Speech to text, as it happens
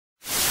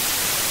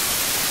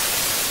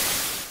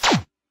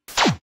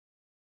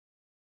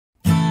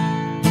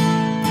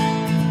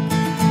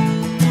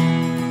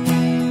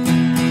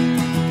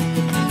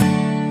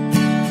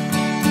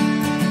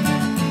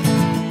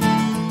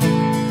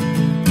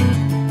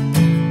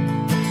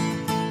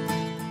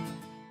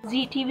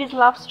GTV's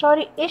love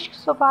story Ishq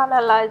Subhan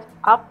Allah is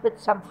up with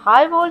some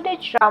high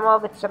voltage drama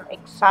with some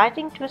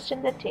exciting twist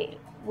in the tale.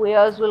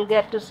 Viewers will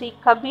get to see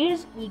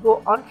Kabir's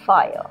ego on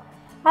fire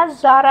as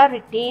Zara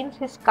retains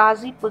his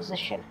Qazi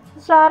position.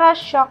 Zara's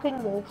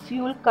shocking move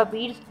fueled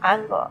Kabir's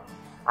anger.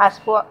 As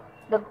for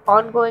the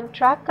ongoing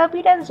track,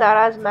 Kabir and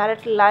Zara's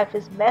marital life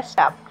is messed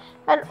up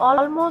and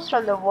almost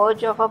on the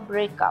verge of a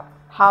breakup.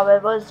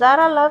 However,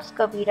 Zara loves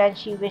Kabir and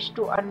she wished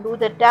to undo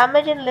the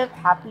damage and live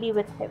happily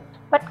with him.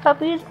 But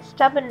Kabir's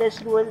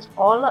stubbornness ruins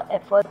all her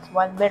efforts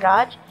while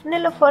Miraj,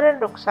 Nilofer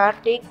and Rukhsar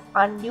take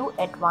undue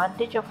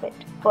advantage of it.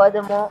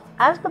 Furthermore,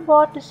 as the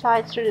board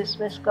decides to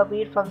dismiss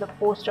Kabir from the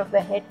post of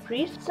the head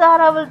priest,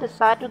 Zara will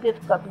decide to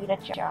give Kabir a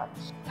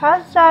chance.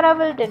 Thus, Zara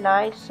will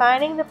deny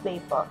signing the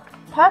paper,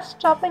 thus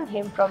stopping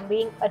him from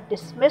being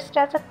dismissed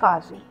as a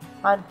Qazi.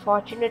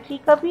 Unfortunately,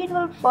 Kabir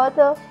will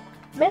further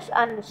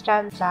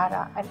misunderstand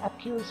Zara and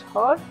accuse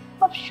her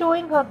of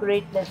showing her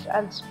greatness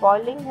and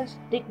spoiling his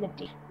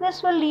dignity.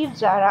 This will leave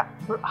Zara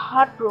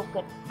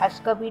heartbroken as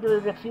Kabir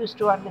will refuse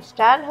to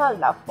understand her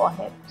love for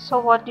him. So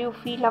what do you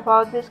feel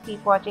about this?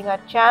 Keep watching our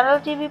channel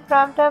TV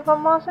Primetime for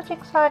more such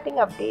exciting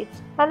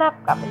updates and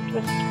upcoming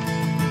twists.